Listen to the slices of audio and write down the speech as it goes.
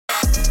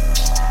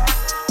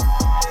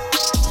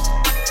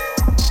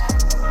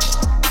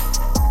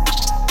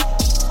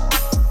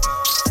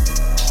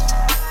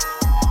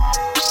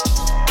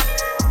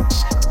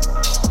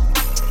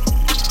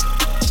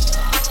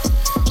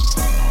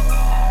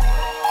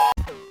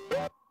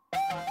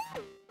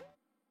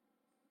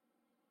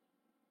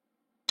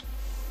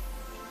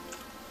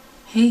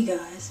Hey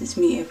guys, it's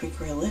me,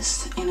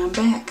 Realist, and I'm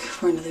back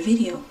for another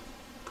video.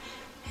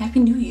 Happy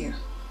New Year,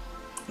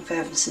 if I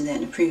haven't said that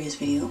in a previous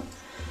video.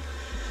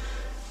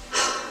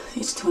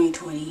 It's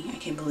 2020, I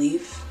can't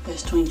believe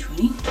that's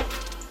 2020.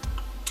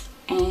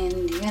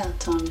 And yeah,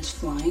 time is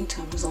flying.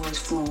 Time has always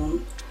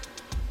flown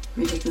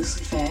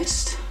ridiculously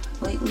fast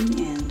lately,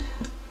 and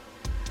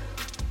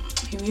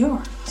here we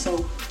are.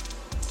 So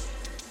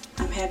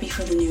I'm happy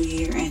for the new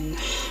year and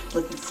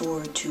looking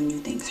forward to new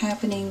things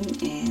happening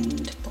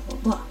and blah blah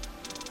blah.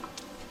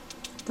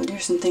 But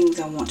there's some things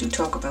I want to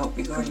talk about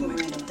regarding my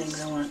random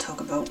things I want to talk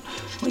about.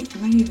 Wait,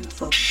 am I even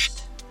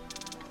focused?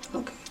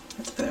 Okay,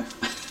 that's better.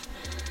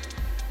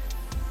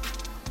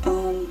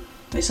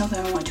 There's something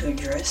I want to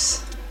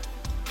address.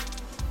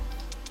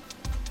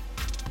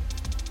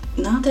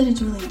 Not that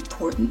it's really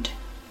important,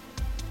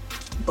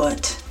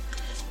 but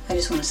I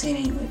just want to say it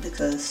anyway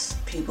because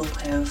people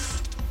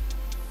have,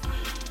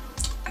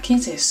 I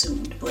can't say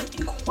assumed, but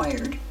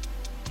inquired.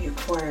 They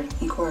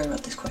inquired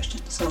about this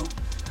question. So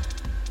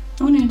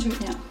I want to answer it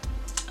now.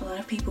 A lot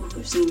of people who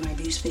have seen my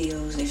abuse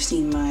videos, they've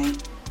seen my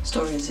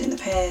stories in the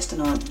past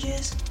and all that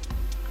jazz.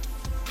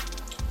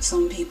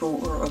 Some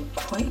people, or a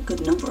quite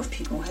good number of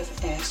people,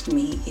 have asked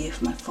me if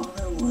my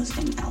father was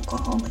an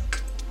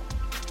alcoholic.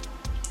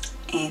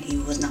 And he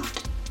was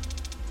not.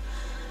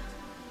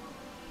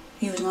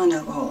 He was not an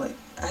alcoholic.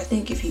 I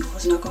think if he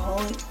was an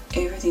alcoholic,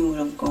 everything would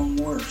have gone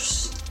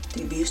worse.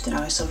 The abuse that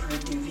I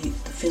suffered, the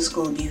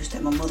physical abuse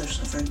that my mother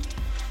suffered,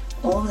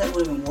 all of that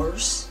would have been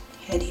worse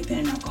had he been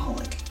an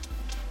alcoholic.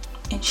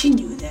 And she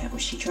knew that, but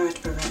she tried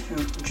to prevent him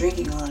from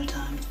drinking a lot of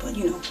times, but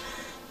you know,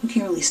 you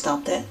can't really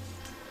stop that.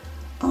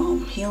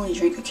 He only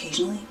drank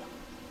occasionally.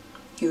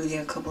 He would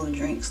get a couple of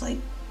drinks, like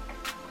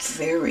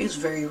it was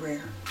very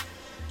rare.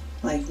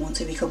 Like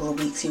once every couple of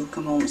weeks he would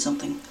come home with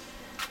something.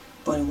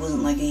 But it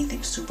wasn't like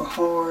anything super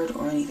hard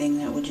or anything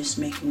that would just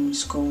make him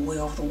just go way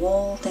off the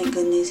wall. Thank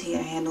goodness he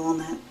had a handle on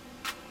that.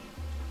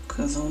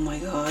 Cause oh my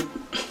god.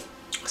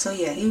 So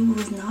yeah, he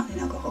was not an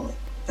alcoholic.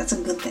 That's a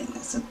good thing.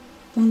 That's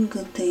one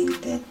good thing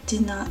that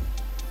did not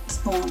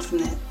spawn from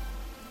that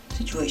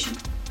situation.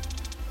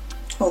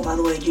 Oh, by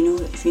the way,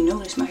 if you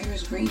notice, my hair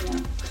is green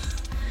now.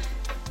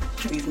 I'm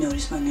sure you've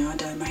noticed by now. I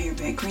dyed my hair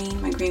back green.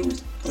 My green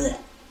was bleh.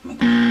 My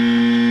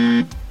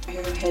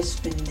hair has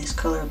been this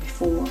color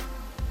before,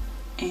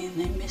 and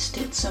I missed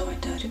it, so I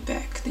dyed it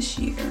back this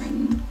year,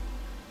 and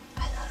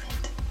I love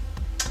it.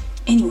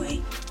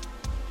 Anyway,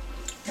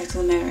 back to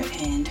the matter at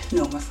hand.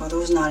 No, my father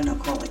was not an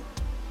alcoholic,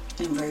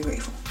 and I'm very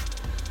grateful.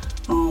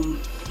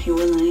 He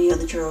wasn't on any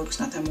other drugs,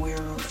 not that I'm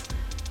aware of.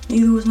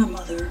 Neither was my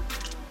mother.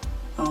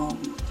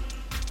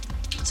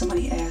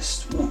 Somebody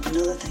asked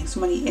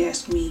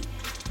me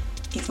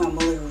if my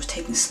mother was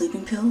taking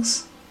sleeping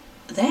pills.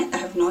 That I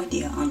have no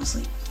idea,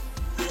 honestly.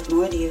 I have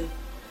no idea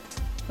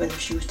whether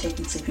she was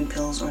taking sleeping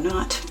pills or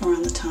not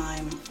around the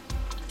time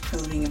I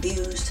was being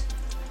abused.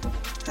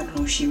 I don't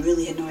know if she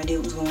really had no idea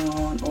what was going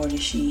on, or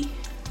did she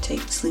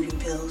take sleeping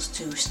pills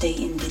to stay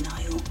in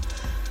denial.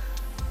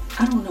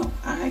 I don't know.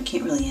 I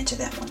can't really answer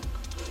that one.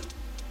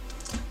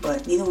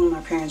 But neither one of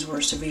my parents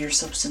were severe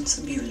substance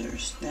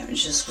abusers. That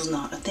just was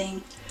not a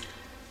thing.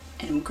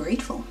 And I'm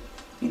grateful,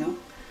 you know.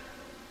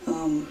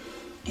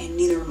 And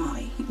neither am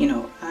I. You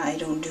know, I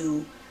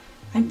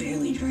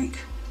barely drink.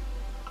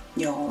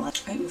 Y'all,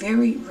 I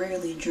very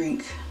rarely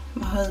drink.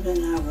 My husband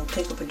and I will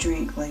pick up a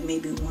drink like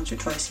maybe once or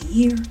twice a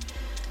year,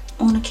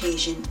 on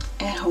occasion,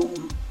 at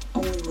home,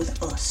 only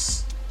with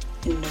us,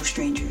 and no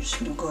strangers.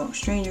 You don't go out with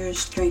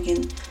strangers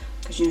drinking,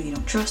 because you know you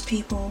don't trust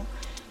people.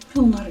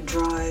 People know how to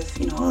drive,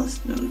 you know,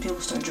 people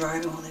start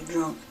driving while they're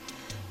drunk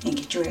and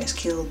get your ass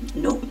killed.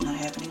 Nope, not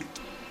happening.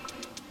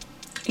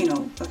 You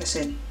know, like I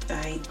said,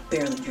 I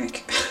barely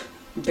drink.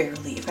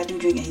 Barely. If I do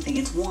drink anything,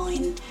 it's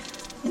wine,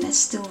 and that's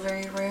still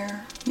very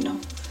rare, you know.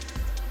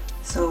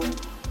 So,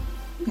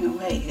 you know,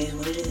 hey, it is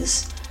what it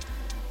is.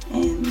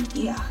 And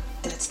yeah,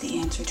 that's the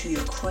answer to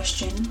your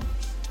question.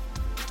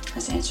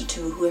 That's the answer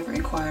to whoever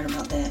inquired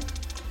about that.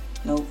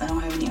 Nope, I don't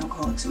have any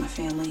alcoholics in my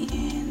family,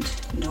 and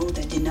no,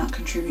 that did not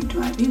contribute to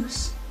my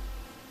abuse.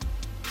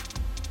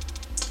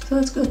 So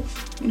that's good,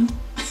 you know.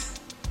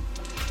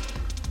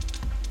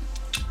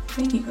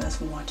 Thank you guys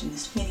for watching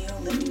this video.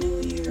 Let me know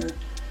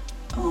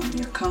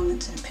your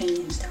comments and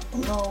opinions down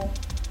below.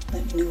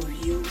 Let me know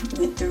if you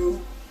went through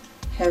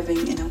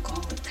having an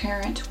alcoholic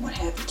parent, what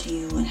happened to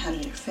you, and how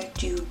did it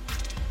affect you.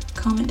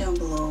 Comment down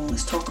below.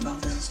 Let's talk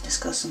about this. Let's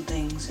discuss some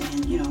things,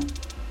 and you know,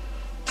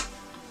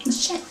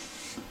 let's chat.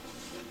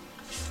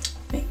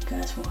 Thank you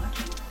guys for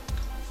watching.